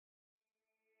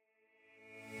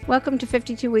Welcome to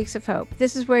 52 Weeks of Hope.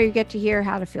 This is where you get to hear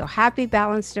how to feel happy,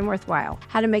 balanced, and worthwhile,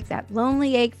 how to make that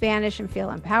lonely ache vanish and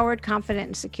feel empowered, confident,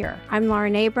 and secure. I'm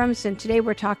Lauren Abrams, and today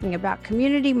we're talking about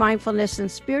community, mindfulness,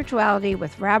 and spirituality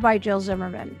with Rabbi Jill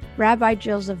Zimmerman. Rabbi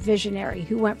Jill's a visionary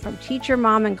who went from teacher,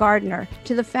 mom, and gardener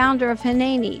to the founder of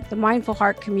Hanani, the Mindful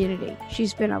Heart community.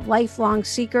 She's been a lifelong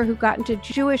seeker who got into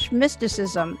Jewish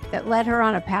mysticism that led her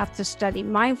on a path to study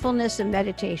mindfulness and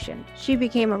meditation. She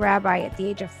became a rabbi at the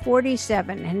age of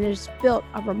 47 and has built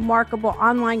a remarkable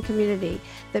online community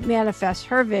that manifests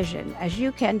her vision, as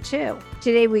you can too.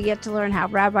 Today we get to learn how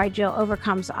Rabbi Jill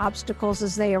overcomes obstacles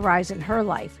as they arise in her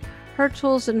life, her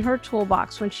tools in her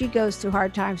toolbox when she goes through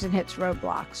hard times and hits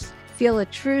roadblocks. Feel a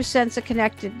true sense of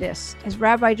connectedness as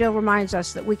Rabbi Jill reminds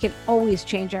us that we can always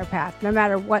change our path, no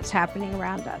matter what's happening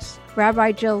around us.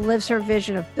 Rabbi Jill lives her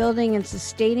vision of building and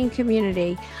sustaining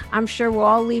community. I'm sure we'll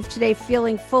all leave today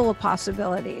feeling full of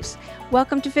possibilities.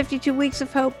 Welcome to 52 Weeks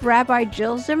of Hope, Rabbi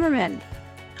Jill Zimmerman.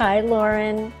 Hi,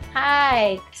 Lauren.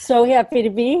 Hi. So happy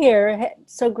to be here.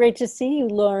 So great to see you,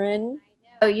 Lauren.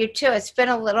 Oh, you too. It's been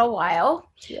a little while.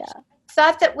 Yeah.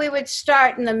 Thought that we would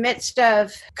start in the midst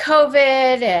of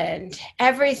COVID and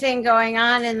everything going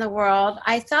on in the world.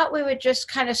 I thought we would just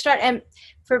kind of start. And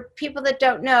for people that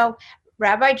don't know,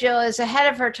 Rabbi Jill is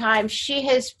ahead of her time. She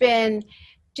has been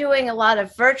doing a lot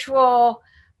of virtual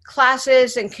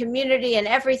classes and community and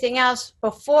everything else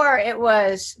before it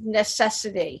was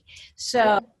necessity.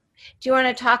 So do you want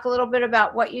to talk a little bit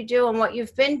about what you do and what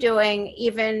you've been doing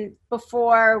even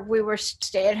before we were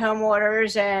stay-at-home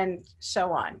orders and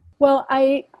so on? Well,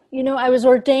 I was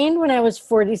ordained when I was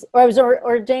 40. I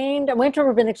went to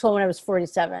rabbinic school when I was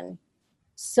 47.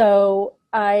 So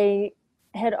I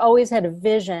had always had a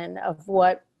vision of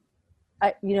what,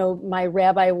 my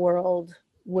rabbi world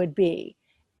would be.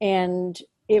 And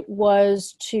it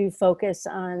was to focus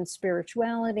on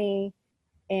spirituality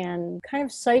and kind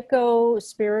of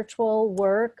psycho-spiritual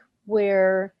work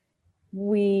where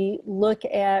we look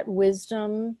at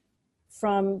wisdom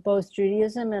from both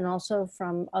Judaism and also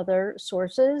from other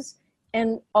sources,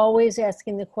 and always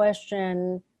asking the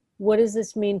question, what does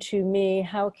this mean to me?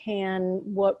 How can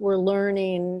what we're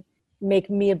learning make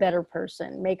me a better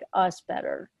person, make us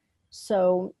better?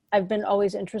 So I've been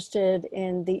always interested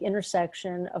in the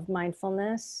intersection of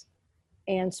mindfulness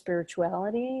and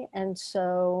spirituality. And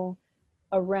so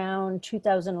around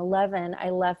 2011, I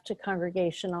left a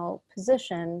congregational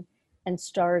position and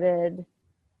started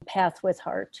Path with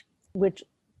Heart, which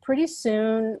pretty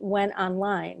soon went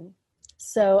online.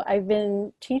 So I've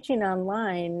been teaching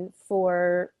online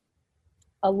for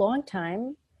a long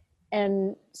time.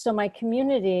 And so my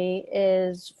community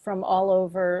is from all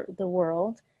over the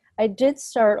world. I did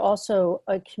start also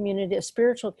a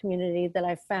spiritual community that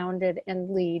I founded and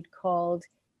lead called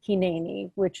Hanani,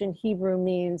 which in Hebrew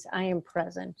means I am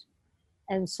present.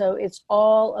 And so it's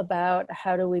all about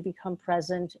how do we become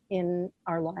present in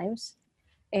our lives.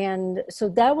 And so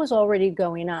that was already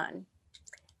going on.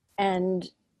 And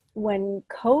when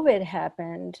COVID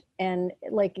happened, and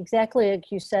exactly like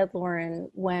you said,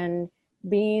 Lauren, when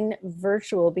being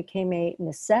virtual became a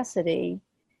necessity,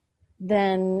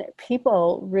 then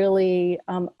people really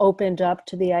opened up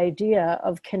to the idea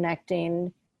of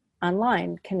connecting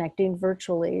online, connecting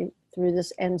virtually through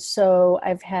this. And so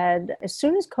as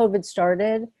soon as COVID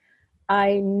started,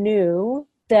 I knew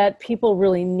that people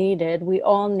really we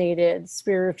all needed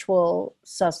spiritual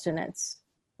sustenance.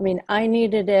 I mean, I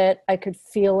needed it. I could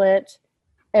feel it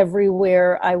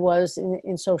everywhere I was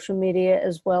in social media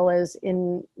as well as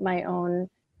in my own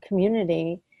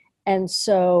community. And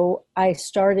so I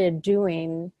started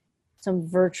doing some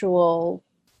virtual,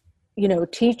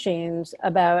 teachings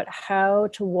about how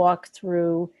to walk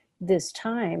through this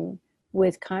time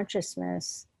with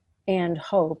consciousness and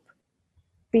hope,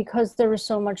 because there was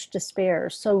so much despair.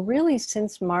 So really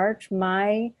since March,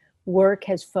 my work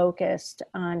has focused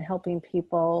on helping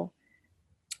people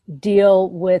deal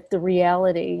with the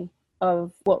reality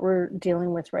of what we're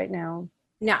dealing with right now.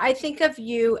 Now, I think of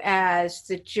you as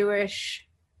the Jewish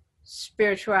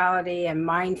spirituality and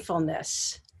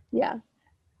mindfulness. Yeah.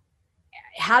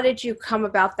 How did you come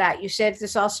about that? You said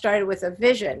this all started with a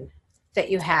vision that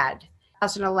you had,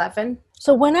 2011.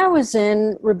 So when I was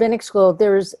in rabbinic school,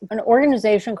 there was an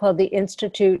organization called the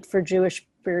Institute for Jewish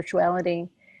Spirituality,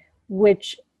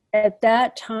 which at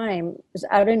that time was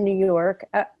out in New York.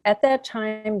 At that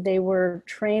time, they were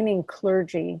training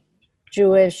clergy,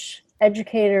 Jewish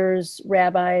educators,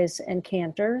 rabbis, and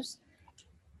cantors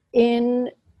in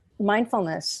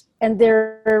mindfulness. And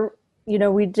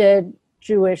we did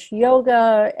Jewish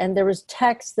yoga, and there was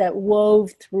text that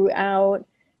wove throughout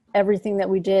everything that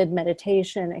we did,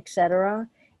 meditation, etc.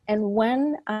 And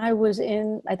when I was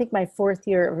in, I think my 4th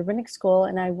year of rabbinic school,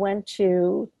 and I went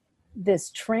to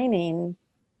this training,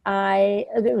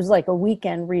 it was like a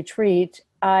weekend retreat.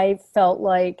 I felt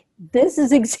like this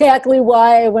is exactly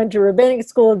why I went to rabbinic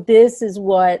school. This is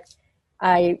the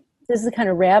kind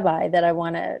of rabbi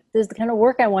that this is the kind of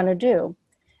work I want to do.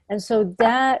 And so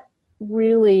that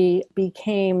really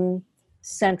became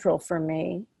central for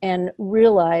me, and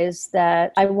realized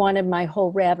that I wanted my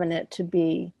whole rabbinate to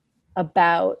be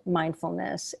about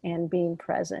mindfulness and being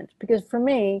present. Because for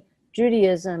me,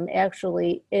 Judaism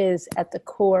actually is at the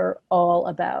core all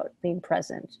about being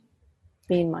present,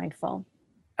 being mindful.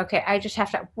 Okay, I just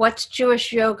have to, what's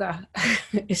Jewish yoga?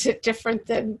 Is it different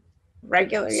than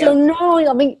regular yoga? So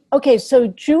no, okay, so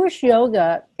Jewish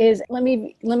yoga is, let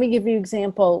me give you an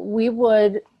example. We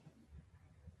would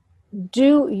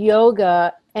do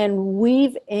yoga and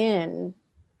weave in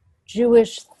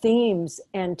Jewish themes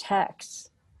and texts.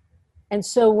 And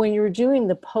so when you're doing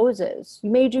the poses, you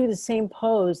may do the same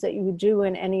pose that you would do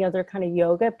in any other kind of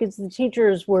yoga, because the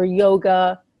teachers were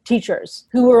yoga teachers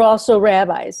who were also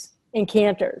rabbis and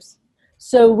cantors.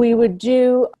 So we would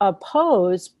do a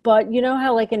pose, but you know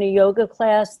how like in a yoga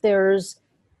class, the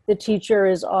teacher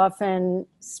is often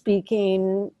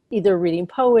speaking, either reading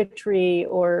poetry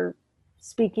or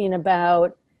speaking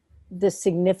about the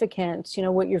significance,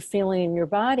 what you're feeling in your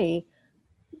body.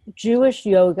 Jewish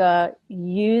yoga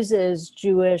uses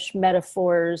Jewish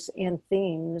metaphors and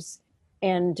themes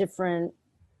and different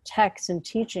texts and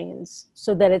teachings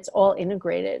so that it's all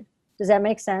integrated. Does that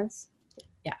make sense?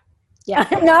 Yeah.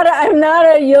 I'm not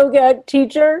a yoga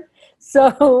teacher,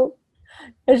 so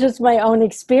it's just my own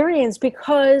experience,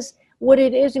 because what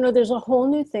it is, there's a whole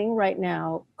new thing right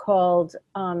now called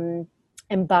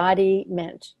embodied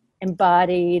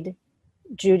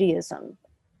Judaism.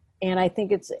 And I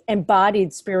think it's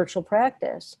embodied spiritual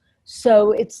practice.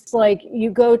 So it's like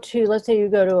let's say you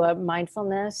go to a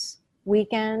mindfulness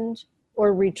weekend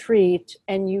or retreat,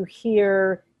 and you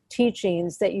hear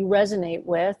teachings that you resonate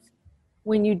with.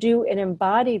 When you do an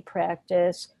embodied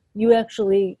practice, you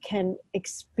actually can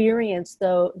experience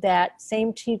that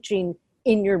same teaching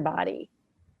in your body,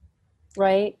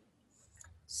 right?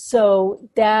 So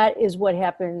that is what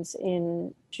happens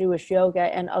in Jewish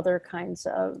yoga and other kinds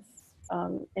of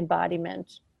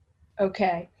embodiment.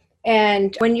 Okay.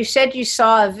 And when you said you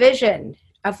saw a vision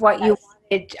of what you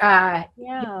wanted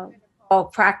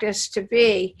practice to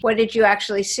be, what did you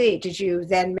actually see? Did you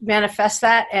then manifest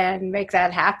that and make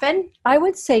that happen? I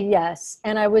would say yes.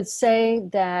 And I would say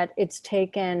that it's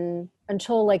taken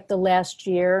until like the last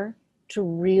year to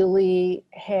really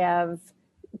have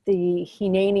the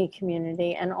Hineni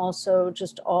community, and also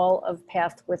just all of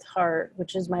Path with Heart,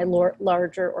 which is my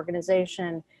larger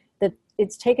organization, that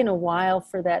it's taken a while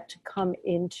for that to come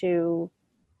into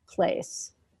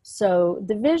place. So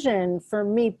the vision for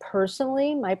me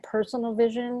personally, my personal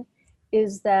vision,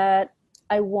 is that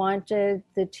I wanted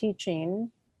the teaching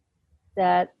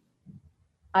that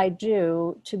I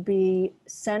do to be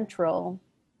central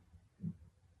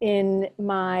in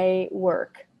my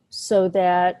work, so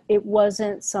that it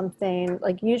wasn't something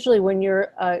like, usually when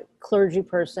you're a clergy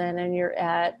person and you're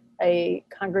at a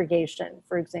congregation,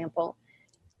 for example,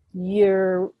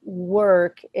 your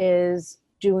work is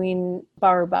doing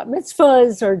bar bat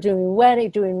mitzvahs or doing wedding,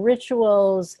 doing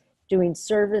rituals, doing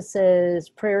services,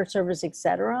 prayer service,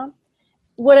 etc.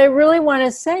 What I really want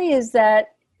to say is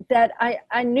that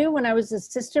I knew when I was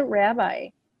assistant rabbi,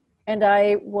 and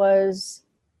I was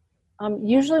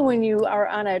usually when you are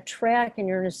on a track and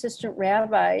you're an assistant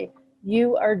rabbi,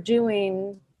 you are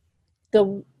doing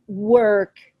the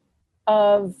work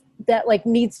of that like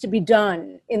needs to be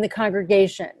done in the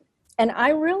congregation. And I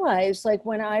realized, like,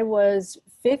 when I was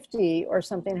 50 or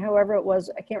something, however it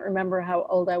was, I can't remember how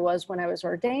old I was when I was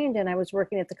ordained, and I was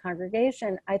working at the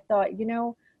congregation, I thought,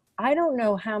 I don't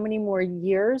know how many more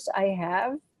years I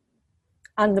have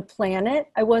on the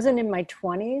planet. I wasn't in my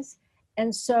 20s.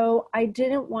 And so I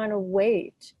didn't want to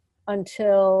wait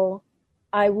until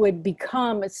I would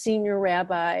become a senior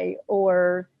rabbi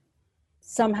or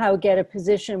somehow get a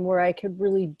position where I could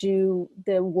really do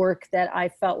the work that I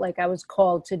felt like I was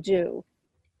called to do.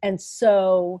 And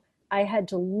so I had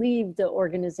to leave the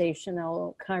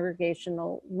organizational,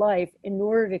 congregational life in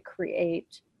order to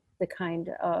create the kind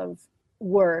of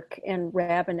work and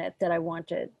rabbinate that I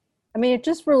wanted. I mean, it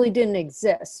just really didn't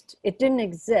exist. It didn't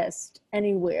exist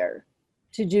anywhere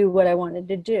to do what I wanted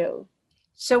to do.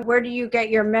 So where do you get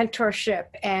your mentorship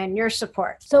and your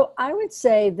support? So I would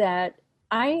say that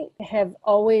I have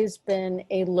always been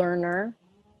a learner,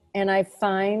 and I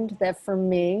find that for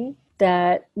me,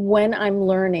 that when I'm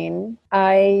learning,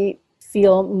 I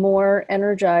feel more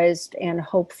energized and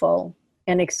hopeful.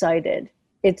 and excited.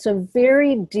 It's a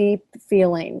very deep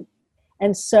feeling.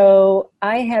 And so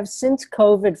I have, since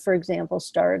COVID, for example,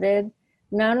 started,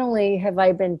 not only have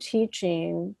I been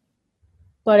teaching,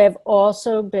 but I've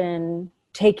also been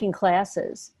taking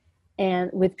classes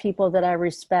and with people that I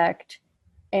respect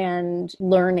and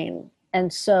learning.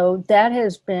 And so that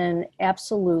has been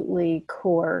absolutely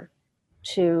core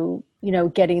to,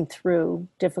 getting through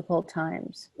difficult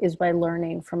times, is by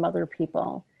learning from other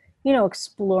people,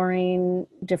 exploring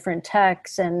different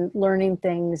texts and learning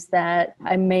things that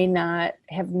I may not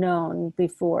have known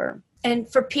before. And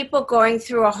for people going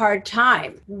through a hard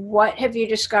time, what have you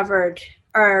discovered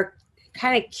are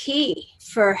kind of key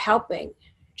for helping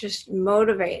just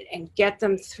motivate and get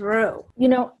them through?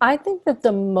 I think that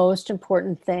the most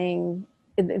important thing,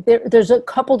 there's a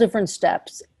couple different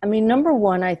steps. I mean, number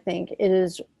one, I think it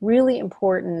is really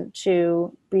important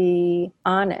to be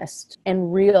honest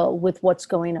and real with what's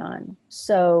going on.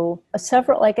 So I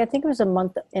think it was a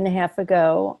month and a half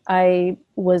ago, I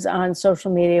was on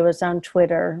social media, I was on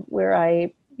Twitter, where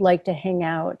I like to hang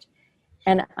out.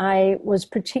 And I was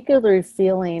particularly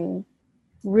feeling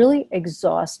really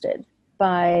exhausted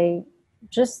by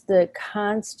just the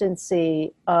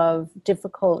constancy of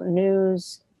difficult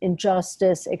news,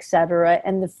 injustice, etc.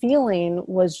 And the feeling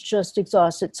was just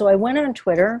exhausted. So I went on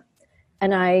Twitter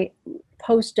and I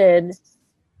posted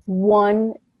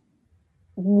one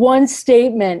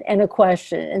statement and a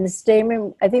question. And the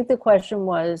statement, I think the question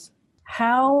was,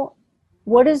 how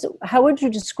would you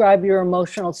describe your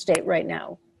emotional state right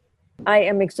now? I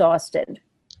am exhausted.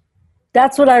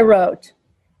 That's what I wrote.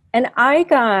 And I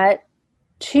got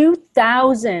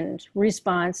 2,000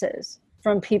 responses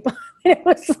from people. It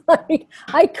was like,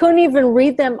 I couldn't even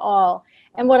read them all.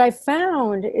 And what I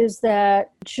found is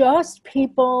that just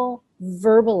people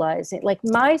verbalizing, like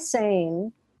my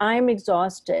saying, I'm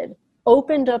exhausted,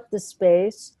 opened up the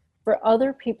space for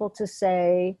other people to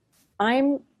say,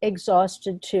 I'm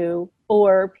exhausted too.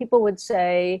 Or people would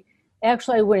say,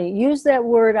 actually, I wouldn't use that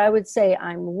word. I would say,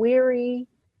 I'm weary,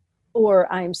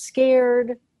 or I'm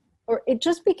scared. Or it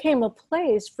just became a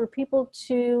place for people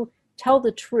to tell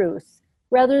the truth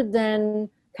rather than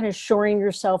kind of shoring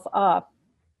yourself up.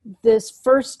 This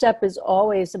first step is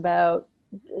always about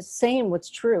saying what's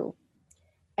true.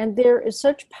 And there is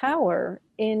such power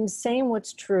in saying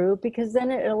what's true, because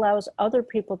then it allows other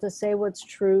people to say what's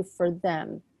true for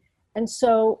them. And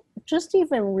so just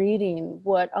even reading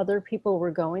what other people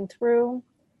were going through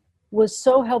was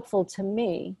so helpful to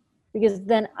me, because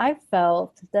then I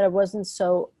felt that I wasn't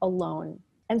so alone.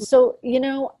 And so,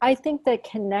 I think that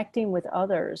connecting with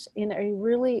others in a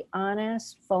really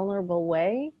honest, vulnerable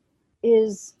way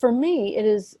is, for me, it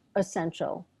is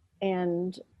essential.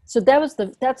 And so that's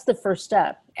the first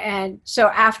step. And so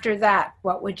after that,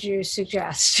 what would you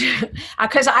suggest?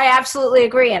 Because I absolutely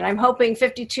agree. And I'm hoping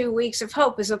 52 Weeks of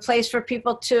Hope is a place for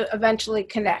people to eventually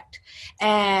connect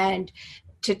and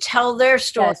to tell their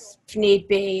story, yes, if need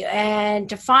be, and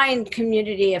to find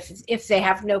community if they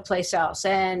have no place else,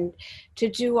 and to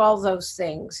do all those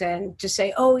things, and to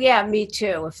say, oh yeah, me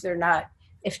too,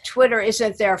 if Twitter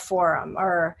isn't their forum,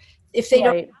 or if they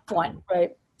right, don't have one.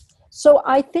 Right. So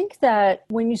I think that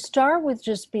when you start with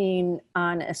just being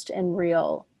honest and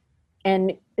real,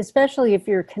 and especially if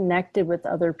you're connected with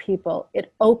other people,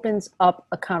 it opens up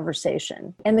a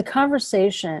conversation. And the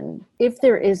conversation, if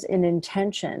there is an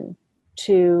intention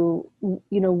to,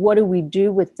 what do we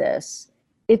do with this?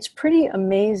 It's pretty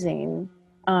amazing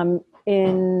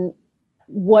in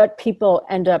what people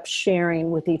end up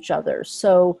sharing with each other.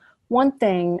 So one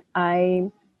thing I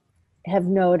have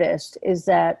noticed is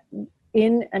that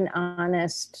in an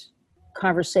honest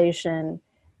conversation,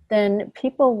 then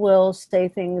people will say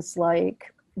things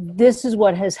like, this is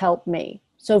what has helped me.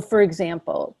 So for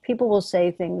example, people will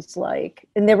say things like,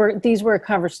 and these were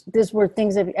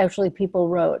things that actually people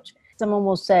wrote. Someone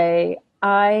will say,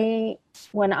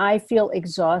 when I feel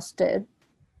exhausted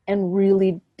and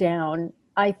really down,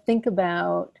 I think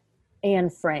about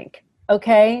Anne Frank,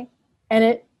 okay?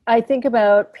 And I think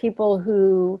about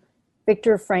people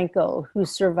Viktor Frankl, who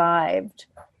survived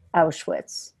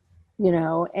Auschwitz,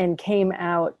 and came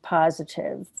out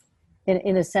positive.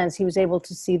 In a sense, he was able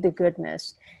to see the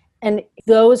goodness. And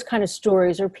those kind of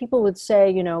stories, or people would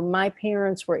say, my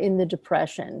parents were in the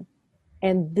Depression,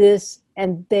 and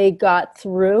they got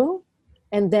through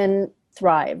and then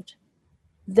thrived.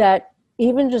 That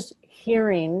even just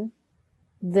hearing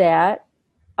that,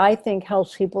 I think,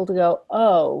 helps people to go,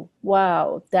 oh,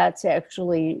 wow, that's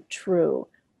actually true.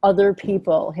 Other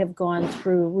people have gone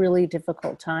through really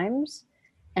difficult times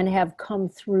and have come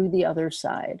through the other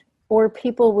side. Or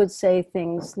people would say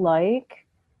things like,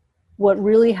 what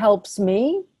really helps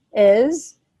me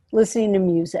is listening to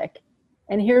music.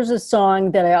 And here's a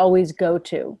song that I always go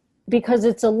to because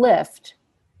it's a lift.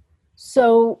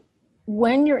 So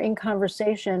when you're in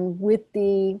conversation with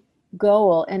the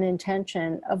goal and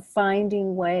intention of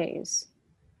finding ways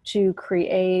to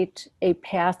create a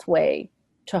pathway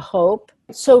to hope.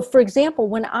 So for example,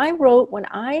 when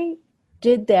I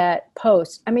did that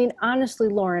post, I mean, honestly,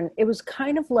 Lauren, it was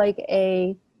kind of like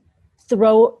a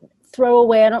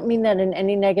throwaway. I don't mean that in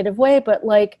any negative way, but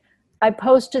like I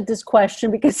posted this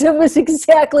question because it was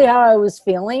exactly how I was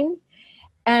feeling.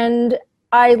 And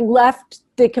I left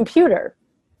the computer,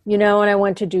 and I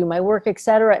went to do my work,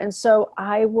 etc. And so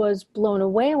I was blown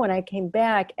away when I came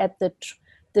back at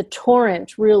the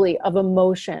torrent really of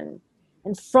emotion.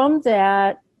 And from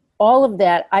that, all of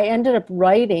that, I ended up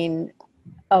writing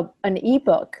an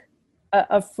ebook,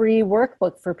 a free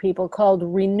workbook for people called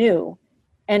Renew.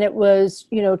 And it was,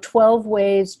 12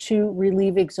 ways to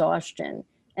relieve exhaustion.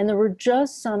 And there were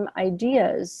just some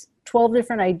ideas, 12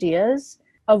 different ideas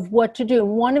of what to do.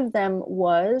 And one of them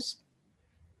was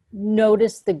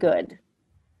notice the good.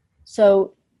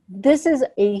 So this is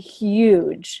a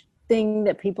huge thing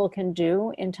that people can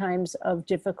do in times of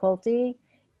difficulty,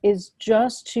 is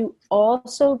just to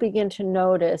also begin to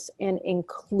notice and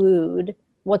include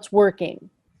what's working,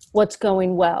 what's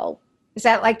going well. Is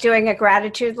that like doing a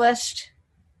gratitude list?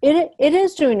 It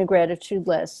is doing a gratitude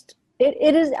list.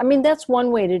 It is, I mean, that's one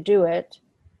way to do it.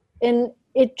 And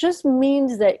it just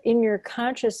means that in your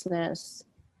consciousness,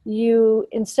 you,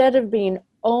 instead of being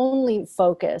only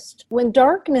focused, when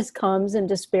darkness comes and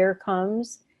despair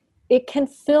comes, it can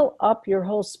fill up your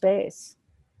whole space.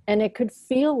 And it could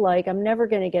feel like I'm never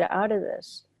going to get out of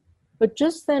this. But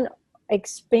just then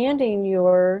expanding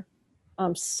your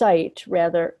sight,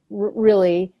 rather,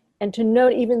 really, and to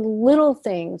note even little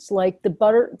things like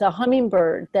the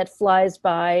hummingbird that flies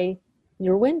by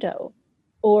your window,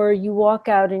 or you walk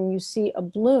out and you see a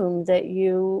bloom that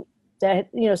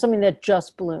something that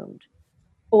just bloomed,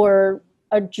 or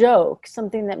a joke,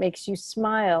 something that makes you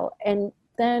smile. And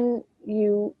then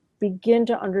you begin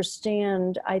to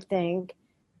understand, I think,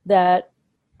 that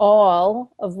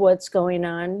all of what's going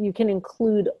on, you can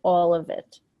include all of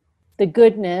it. The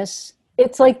goodness,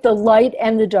 it's like the light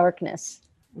and the darkness,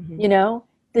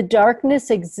 the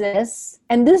darkness exists.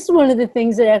 And this is one of the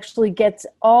things that actually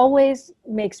always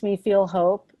makes me feel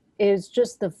hope, is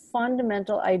just the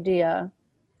fundamental idea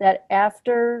that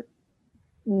after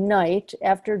night,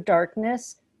 after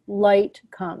darkness, light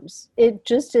comes. It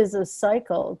just is a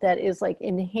cycle that is like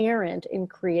inherent in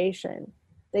creation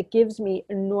that gives me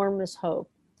enormous hope.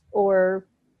 Or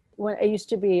when I used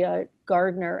to be a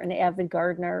gardener, an avid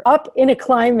gardener, up in a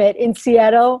climate in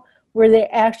Seattle where they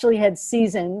actually had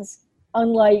seasons,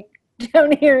 unlike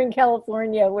down here in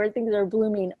California where things are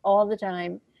blooming all the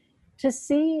time, to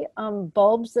see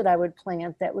bulbs that I would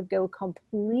plant that would go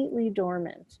completely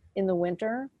dormant in the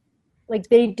winter, like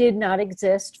they did not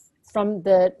exist from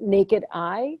the naked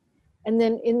eye. And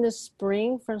then in the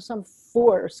spring, from some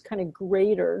force kind of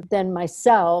greater than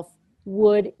myself,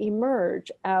 would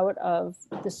emerge out of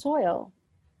the soil.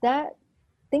 That,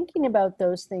 thinking about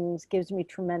those things gives me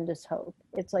tremendous hope.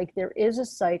 It's like there is a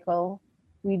cycle.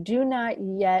 We do not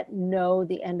yet know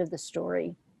the end of the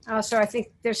story. Also, I think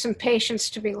there's some patience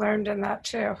to be learned in that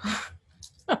too.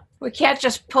 We can't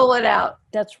just pull it out.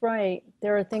 That's right.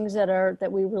 There are things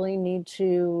that we really need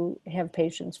to have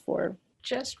patience for.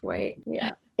 Just wait.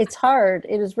 Yeah. It's hard.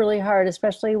 It is really hard,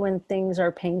 especially when things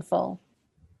are painful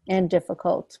and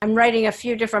difficult. I'm writing a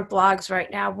few different blogs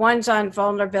right now. One's on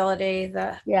vulnerability,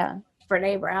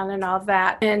 Brene Brown and all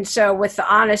that. And so with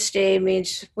the honesty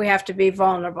means we have to be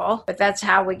vulnerable, but that's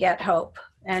how we get hope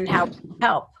and how we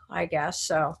help, I guess.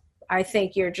 So I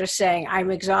think you're just saying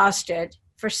I'm exhausted.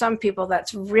 For some people,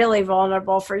 that's really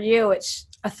vulnerable. For you, it's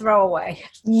a throwaway.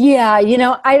 Yeah.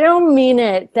 I don't mean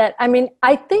it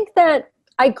I think that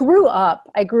I grew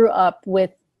up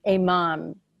with a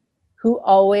mom who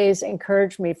always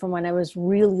encouraged me from when I was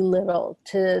really little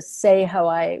to say how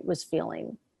I was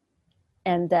feeling,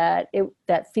 and that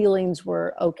feelings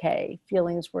were okay.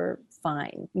 Feelings were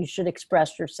fine. You should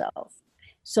express yourself.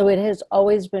 So it has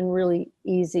always been really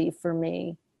easy for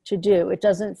me to do. It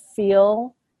doesn't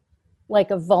feel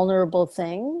like a vulnerable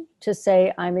thing to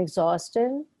say I'm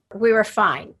exhausted. We were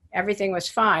fine. Everything was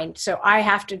fine. So I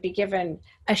have to be given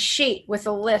a sheet with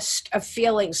a list of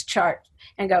feelings chart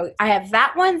and go, I have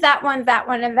that one, that one, that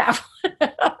one, and that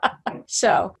one.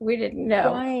 So we didn't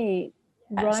know.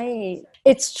 Right.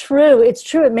 It's true.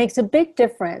 It makes a big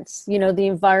difference, the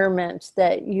environment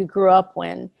that you grew up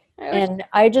in. And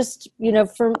I just,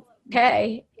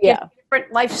 okay. Yeah.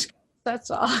 Different life skills,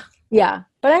 that's all. Yeah.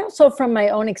 But I also, from my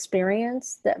own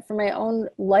experience, that from my own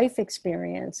life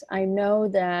experience, I know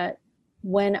that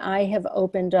when I have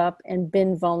opened up and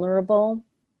been vulnerable,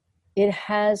 it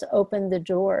has opened the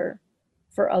door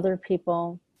for other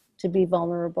people to be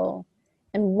vulnerable.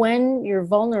 And when you're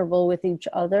vulnerable with each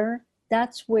other,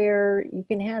 that's where you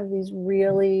can have these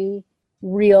really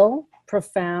real,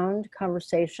 profound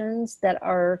conversations that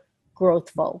are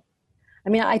growthful. I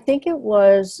mean, I think it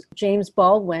was James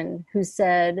Baldwin who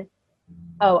said,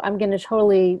 oh, I'm going to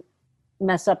totally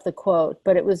mess up the quote,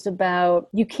 but it was about,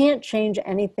 you can't change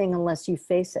anything unless you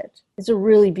face it. It's a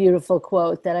really beautiful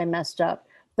quote that I messed up.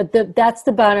 But that's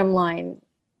the bottom line,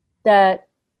 that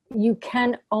you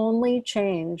can only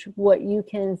change what you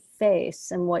can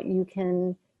face and what you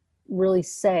can really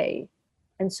say.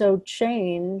 And so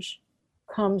change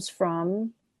comes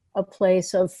from a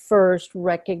place of first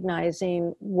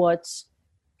recognizing what's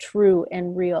true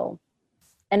and real.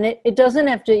 And it doesn't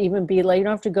have to even be like, you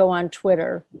don't have to go on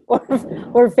Twitter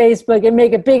or Facebook and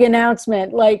make a big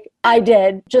announcement like I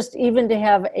did. Just even to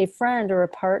have a friend or a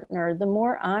partner, the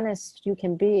more honest you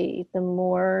can be, the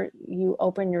more you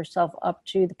open yourself up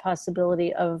to the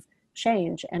possibility of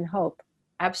change and hope.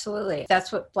 Absolutely.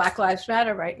 That's what Black Lives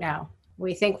Matter right now.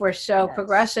 We think we're so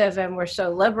progressive and we're so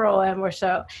liberal and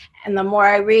and the more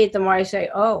I read, the more I say,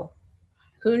 oh,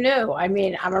 who knew? I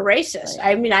mean, I'm a racist.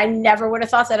 I mean, I never would have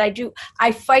thought that.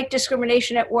 I fight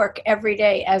discrimination at work every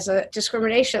day as a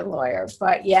discrimination lawyer,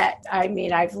 but yet, I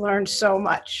mean, I've learned so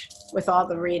much with all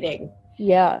the reading.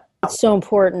 Yeah, it's so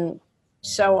important.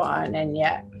 So on, and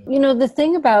yet. You know, the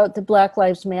thing about the Black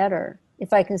Lives Matter,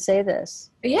 if I can say this.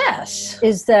 Yes.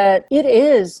 Is that it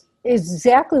is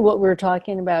exactly what we're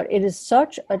talking about. It is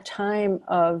such a time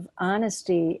of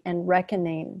honesty and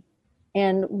reckoning.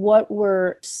 And what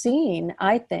we're seeing,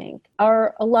 I think,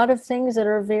 are a lot of things that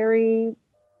are very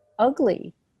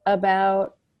ugly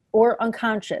about, or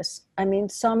unconscious. I mean,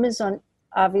 some is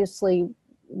obviously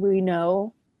we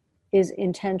know is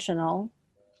intentional,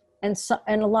 and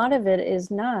a lot of it is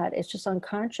not. It's just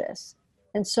unconscious.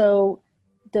 And so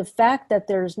the fact that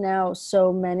there's now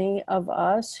so many of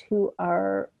us who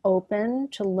are open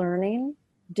to learning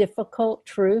difficult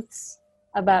truths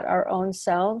about our own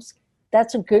selves,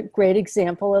 that's a great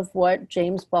example of what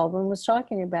James Baldwin was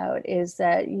talking about, is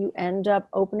that you end up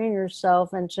opening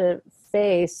yourself and to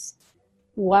face,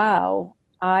 wow,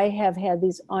 I have had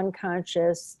these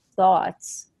unconscious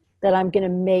thoughts that I'm going to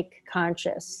make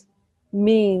conscious,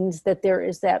 means that there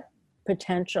is that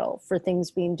potential for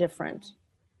things being different.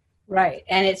 Right.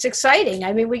 And it's exciting.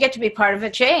 I mean, we get to be part of a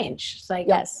change. It's like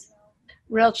yes,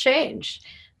 real change.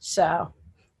 So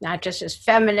not just as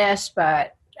feminists,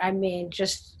 but I mean,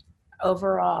 just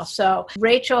overall. So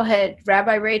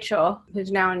Rabbi Rachel,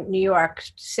 who's now in New York,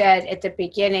 said at the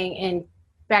beginning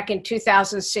back in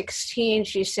 2016,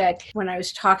 she said, when I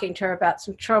was talking to her about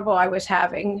some trouble I was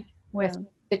having with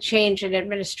the change in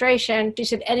administration, she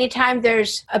said, anytime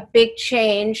there's a big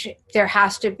change, there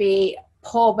has to be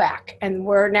pullback. And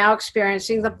we're now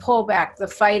experiencing the pullback, the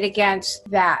fight against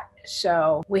that.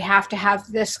 So we have to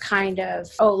have this kind of,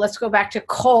 let's go back to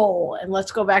coal and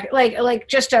let's go back, like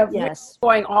just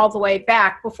going all the way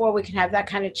back before we can have that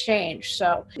kind of change.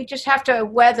 So we just have to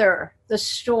weather the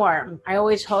storm. I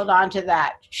always hold on to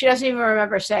that. She doesn't even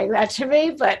remember saying that to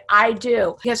me, but I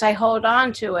do, because I hold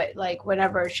on to it. Like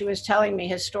whenever she was telling me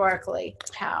historically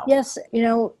how. Yes, you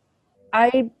know,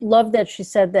 I love that she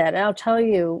said that. And I'll tell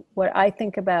you what I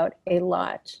think about a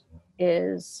lot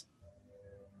is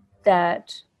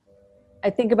that I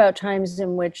think about times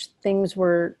in which things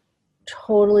were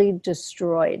totally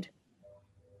destroyed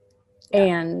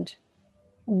and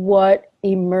what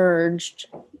emerged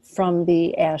from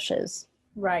the ashes.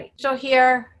 Right. So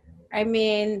here, I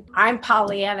mean, I'm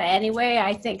Pollyanna anyway.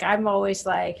 I think I'm always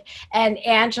like, and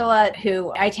Angela,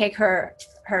 who I take her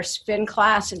spin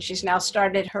class, and she's now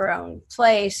started her own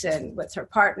place and with her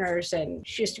partners, and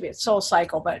she used to be at Soul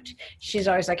Cycle, but she's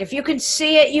always like, if you can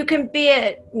see it, you can be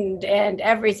it, and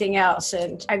everything else.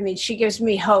 And I mean, she gives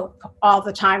me hope all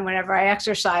the time whenever I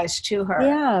exercise to her.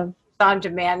 Yeah. On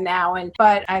demand now,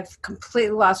 but I've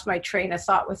completely lost my train of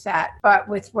thought with that. But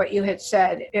with what you had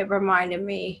said, it reminded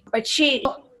me. But she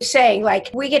was saying,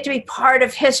 like, we get to be part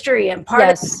of history and part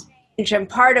of change and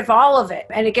part of all of it,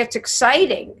 and it gets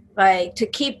exciting, like to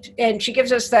keep. And she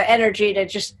gives us the energy to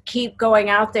just keep going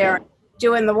out there,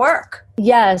 doing the work.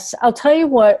 Yes, I'll tell you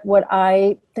what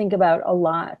I think about a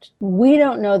lot. We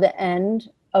don't know the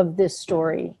end of this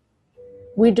story.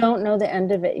 We don't know the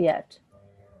end of it yet.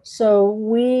 So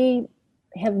we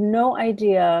have no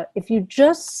idea. If you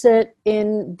just sit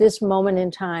in this moment in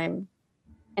time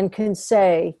and can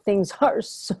say things are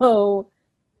so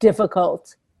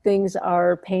difficult, things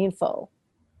are painful,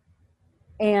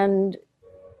 And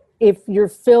if you're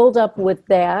filled up with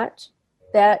that,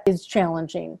 that is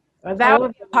challenging. Well, that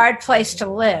would be a hard place to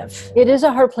live. It is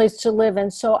a hard place to live.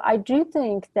 And so I do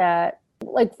think that,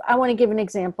 like, I want to give an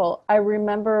example. I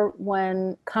remember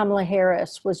when Kamala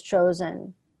Harris was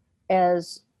chosen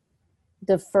as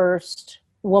the first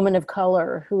woman of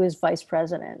color who is vice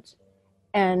president,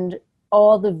 and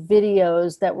all the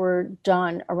videos that were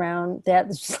done around that,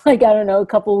 just like, I don't know, a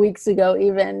couple weeks ago,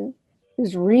 even, it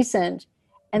was recent.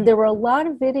 And there were a lot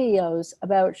of videos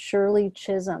about Shirley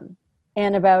Chisholm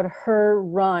and about her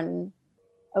run.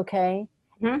 Okay.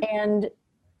 Mm-hmm. And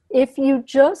if you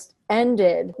just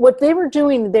ended what they were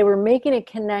doing, they were making a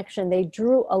connection. They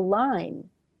drew a line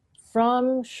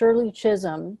from Shirley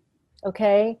Chisholm.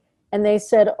 Okay. And they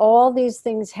said all these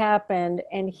things happened,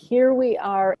 and here we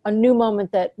are, a new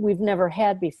moment that we've never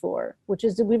had before, which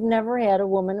is that we've never had a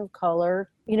woman of color,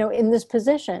 in this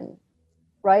position,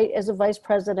 right, as a vice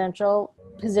presidential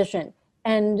position.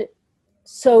 And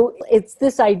so it's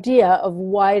this idea of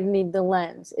widening the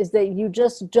lens, is that you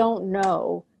just don't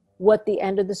know what the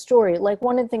end of the story. Like,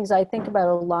 one of the things I think about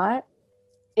a lot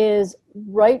is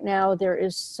right now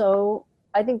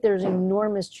I think there's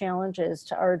enormous challenges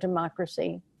to our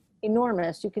democracy.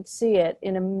 Enormous. You could see it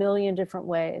in a million different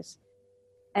ways.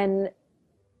 And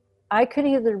I could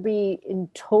either be in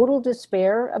total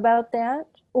despair about that,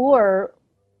 or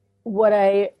what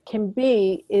I can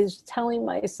be is telling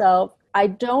myself, I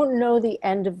don't know the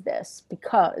end of this,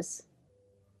 because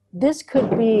this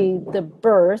could be the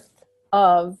birth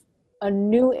of a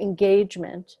new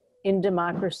engagement in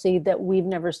democracy that we've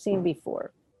never seen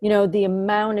before. The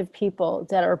amount of people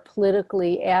that are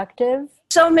politically active.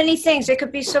 So many things. It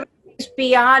could be so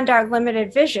beyond our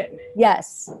limited vision.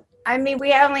 Yes. I mean,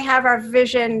 we only have our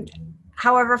vision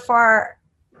however far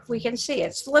we can see.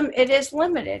 It is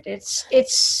limited. It's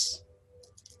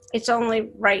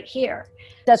only right here.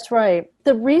 That's right.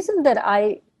 The reason that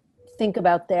I think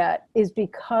about that is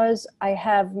because I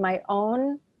have my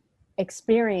own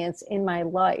experience in my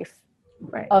life,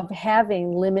 right, of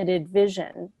having limited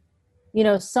vision.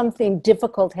 Something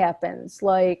difficult happens,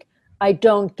 like I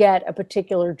don't get a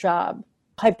particular job,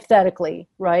 hypothetically,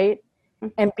 right?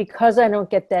 Mm-hmm. And because I don't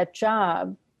get that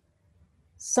job,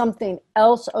 something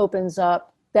else opens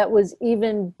up that was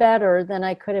even better than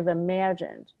I could have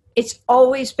imagined. It's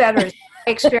always better.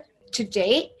 Experience to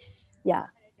date. Yeah.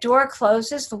 Door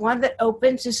closes, the one that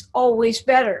opens is always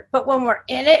better. But when we're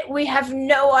in it, we have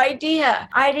no idea.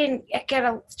 I didn't get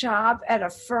a job at a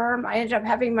firm. I ended up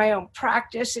having my own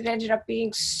practice. It ended up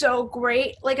being so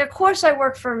great. Like, of course I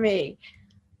work for me.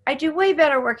 I do way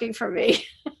better working for me.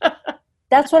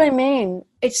 That's what I mean.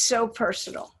 It's so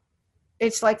personal.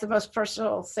 It's like the most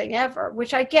personal thing ever,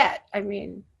 which I get. I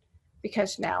mean,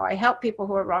 because now I help people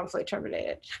who are wrongfully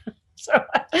terminated. So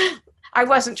I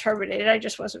wasn't terminated. I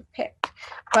just wasn't picked.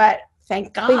 But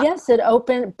thank God. But yes, it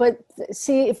opened. But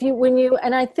see,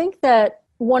 and I think that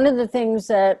one of the things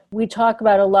that we talk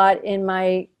about a lot in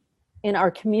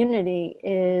our community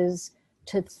is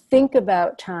to think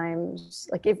about times,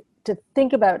 to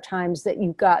think about times that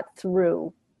you got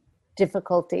through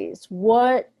difficulties.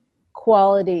 What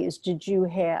qualities did you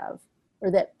have,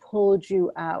 or that pulled you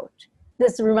out?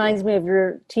 This reminds me of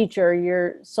your teacher,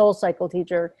 your soul cycle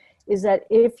teacher, is that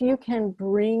if you can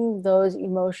bring those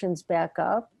emotions back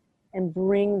up and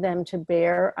bring them to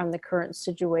bear on the current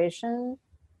situation,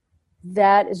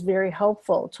 that is very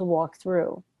helpful to walk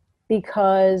through,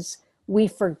 because we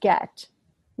forget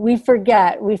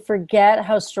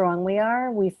how strong we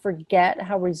are. We forget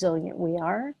how resilient we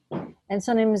are. And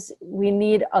sometimes we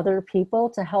need other people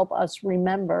to help us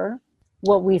remember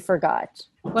what we forgot.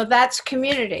 Well, that's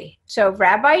community. So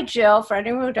Rabbi Jill, for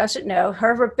anyone who doesn't know,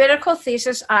 her rabbinical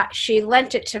thesis, she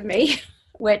lent it to me,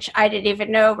 which I didn't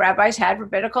even know rabbis had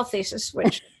rabbinical thesis,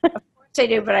 which of course they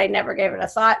do, but I never gave it a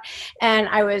thought. And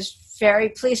I was very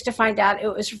pleased to find out it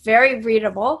was very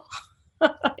readable.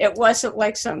 It wasn't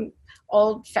like some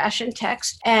old-fashioned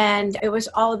text, and it was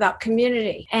all about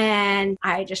community. And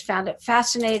I just found it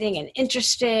fascinating and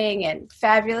interesting and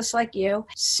fabulous, like you.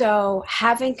 So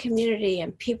having community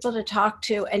and people to talk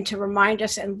to and to remind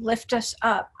us and lift us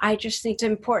up, I just think it's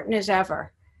important as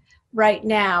ever right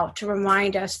now to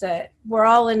remind us that we're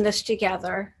all in this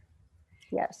together.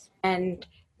 Yes. And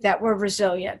that we're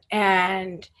resilient,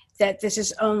 and that this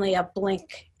is only a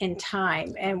blink in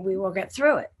time, and we will get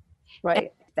through it. Right. And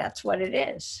that's what it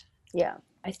is. Yeah.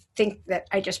 I think that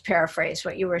I just paraphrased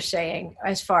what you were saying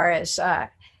as far as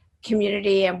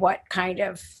community and what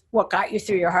got you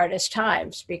through your hardest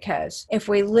times. Because if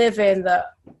we live in the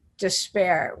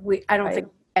despair, I don't think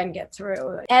we can get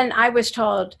through it. And I was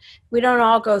told we don't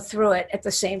all go through it at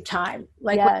the same time.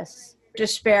 Like, yes.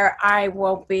 despair, I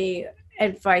won't be,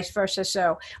 and vice versa.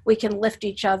 So we can lift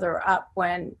each other up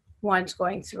when one's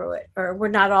going through it, or we're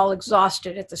not all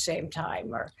exhausted at the same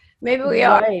time, or maybe we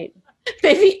are. Right.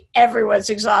 Maybe everyone's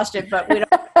exhausted, but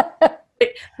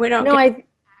we don't No,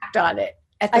 act on it.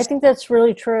 I think that's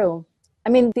really true. I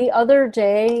mean, the other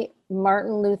day,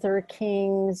 Martin Luther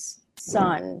King's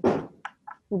son,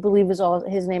 who I believe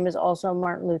his name is also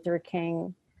Martin Luther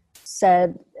King,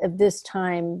 said at this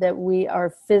time that we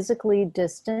are physically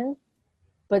distant,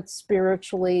 but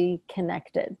spiritually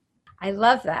connected. I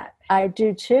love that. I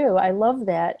do too. I love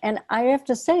that. And I have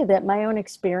to say that my own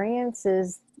experience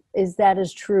is that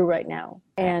is true right now.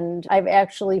 And I've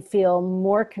actually feel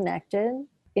more connected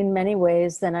in many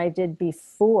ways than I did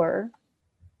before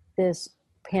this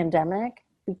pandemic,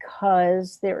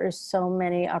 because there are so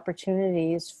many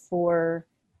opportunities for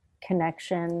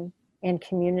connection and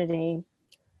community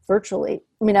virtually.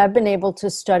 I mean, I've been able to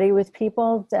study with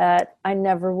people that I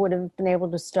never would have been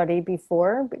able to study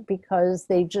before because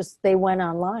they went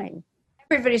online.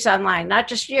 Everybody's online, not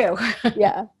just you.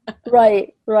 Yeah,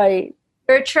 right.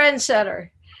 You're a trendsetter.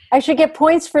 I should get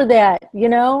points for that, you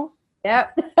know?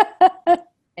 Yep.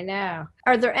 I know.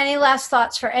 Are there any last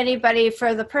thoughts for anybody,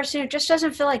 for the person who just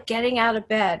doesn't feel like getting out of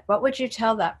bed? What would you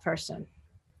tell that person?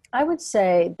 I would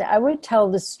say that I would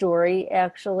tell the story,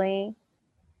 actually,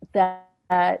 that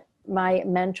my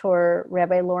mentor,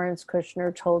 Rabbi Lawrence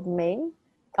Kushner, told me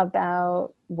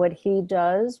about what he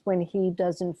does when he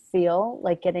doesn't feel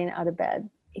like getting out of bed.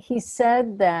 He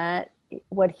said that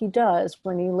what he does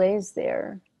when he lays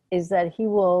there is that he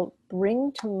will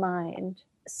bring to mind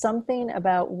something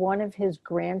about one of his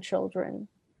grandchildren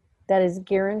that is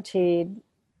guaranteed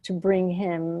to bring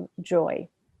him joy.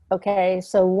 Okay,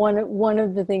 so one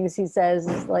of the things he says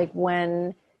is like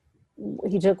when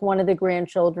he took one of the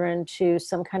grandchildren to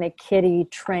some kind of kiddie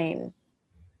train,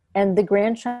 and the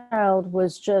grandchild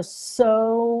was just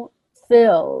so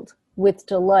filled with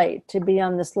delight to be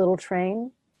on this little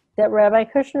train that Rabbi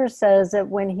Kushner says that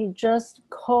when he just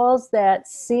calls that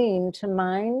scene to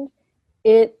mind,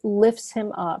 it lifts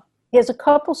him up. He has a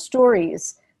couple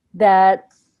stories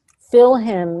that fill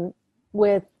him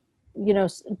with,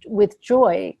 with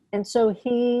joy. And so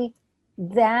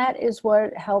that is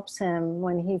what helps him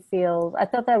when he feels, I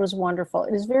thought that was wonderful.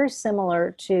 It is very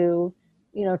similar to,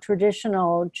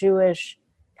 traditional Jewish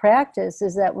practice,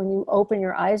 is that when you open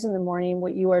your eyes in the morning,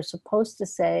 what you are supposed to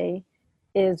say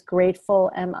is, grateful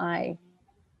am I,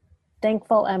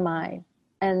 thankful am I.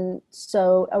 And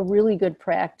so a really good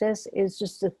practice is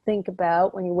just to think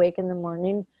about, when you wake in the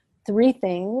morning, 3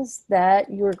 things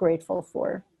that you're grateful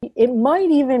for. It might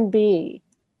even be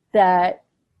that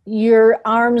your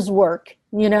arms work,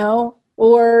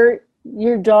 or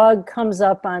your dog comes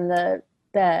up on the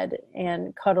bed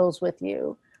and cuddles with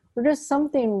you, or just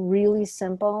something really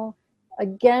simple,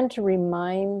 again, to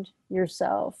remind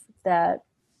yourself that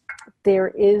there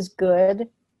is good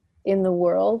in the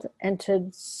world, and to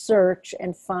search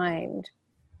and find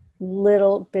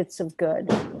little bits of good.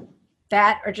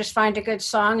 That, or just find a good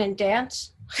song and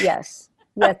dance? Yes,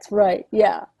 that's right.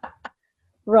 Yeah,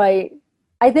 right.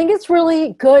 I think it's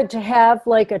really good to have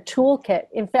like a toolkit.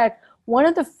 In fact, one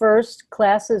of the first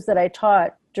classes that I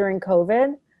taught during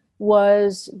COVID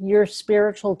was your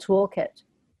spiritual toolkit,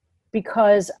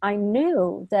 because I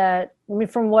knew that,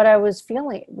 from what I was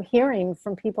hearing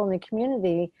from people in the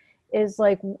community, is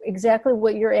like exactly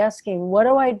what you're asking. What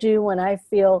do I do when I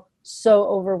feel so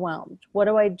overwhelmed? What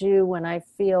do I do when I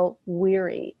feel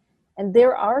weary? And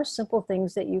there are simple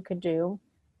things that you could do.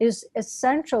 It is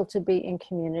essential to be in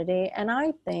community. And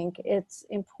I think it's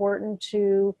important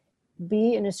to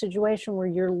be in a situation where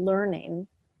you're learning,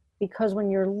 because when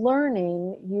you're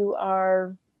learning, you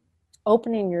are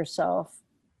opening yourself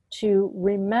to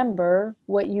remember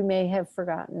what you may have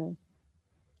forgotten.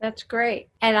 That's great.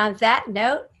 And on that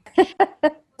note,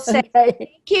 Okay.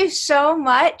 thank you so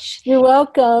much. You're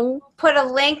welcome. Put a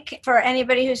link for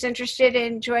anybody who's interested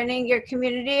in joining your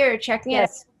community or checking it.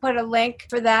 Put a link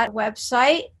for that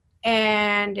website.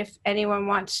 And if anyone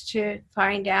wants to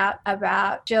find out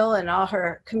about Jill and all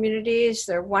her communities,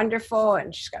 they're wonderful.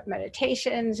 And she's got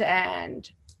meditations and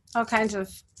all kinds of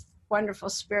wonderful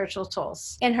spiritual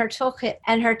tools in her toolkit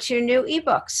and her 2 new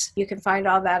ebooks. You can find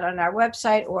all that on our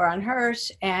website or on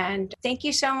hers. And thank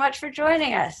you so much for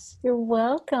joining us. You're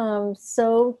welcome.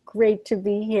 So great to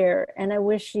be here. And I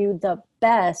wish you the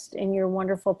best in your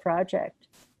wonderful project.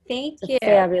 Thank you. It's a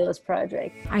fabulous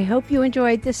project. I hope you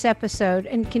enjoyed this episode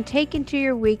and can take into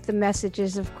your week the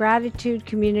messages of gratitude,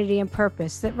 community, and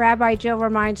purpose that Rabbi Jill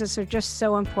reminds us are just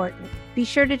so important. Be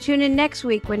sure to tune in next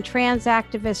week when trans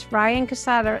activist Ryan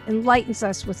Casada enlightens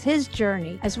us with his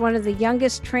journey as one of the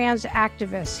youngest trans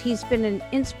activists. He's been an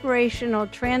inspirational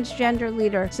transgender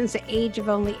leader since the age of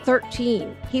only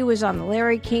 13. He was on the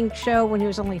Larry King Show when he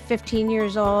was only 15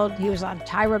 years old. He was on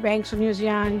Tyra Banks when he was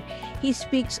young. He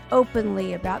speaks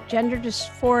openly about gender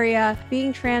dysphoria,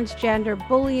 being transgender,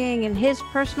 bullying, and his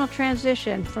personal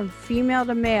transition from female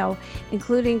to male,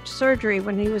 including surgery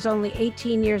when he was only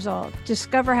 18 years old.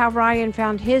 Discover how Ryan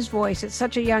found his voice at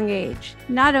such a young age.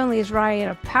 Not only is Ryan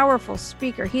a powerful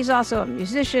speaker, he's also a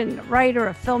musician, a writer,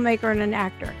 a filmmaker, and an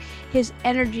actor. His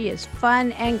energy is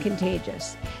fun and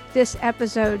contagious. This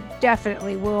episode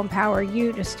definitely will empower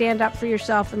you to stand up for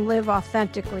yourself and live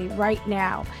authentically right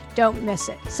now. Don't miss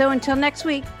it. So until next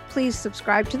week, please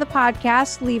subscribe to the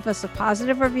podcast, leave us a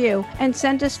positive review, and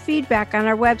send us feedback on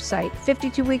our website,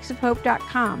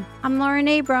 52weeksofhope.com. I'm Lauren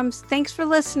Abrams. Thanks for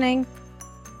listening.